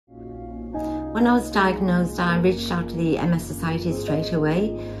When I was diagnosed, I reached out to the MS Society straight away.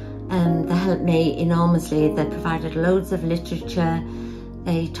 They helped me enormously. They provided loads of literature.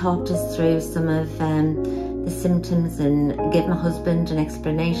 They talked us through some of the symptoms and gave my husband an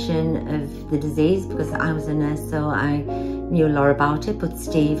explanation of the disease, because I was a nurse, so I knew a lot about it, but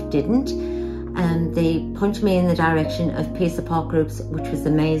Steve didn't. They pointed me in the direction of peer support groups, which was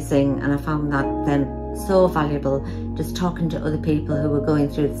amazing, and I found that so valuable, just talking to other people who were going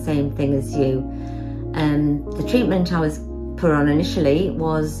through the same thing as you. The treatment I was put on initially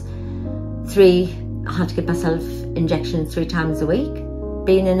was I had to give myself injections 3 times a week.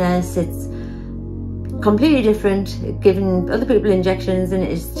 Being a nurse, it's completely different giving other people injections than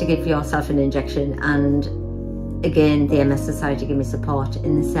it is to give yourself an injection. And again, the MS Society gave me support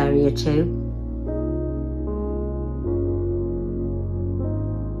in this area too.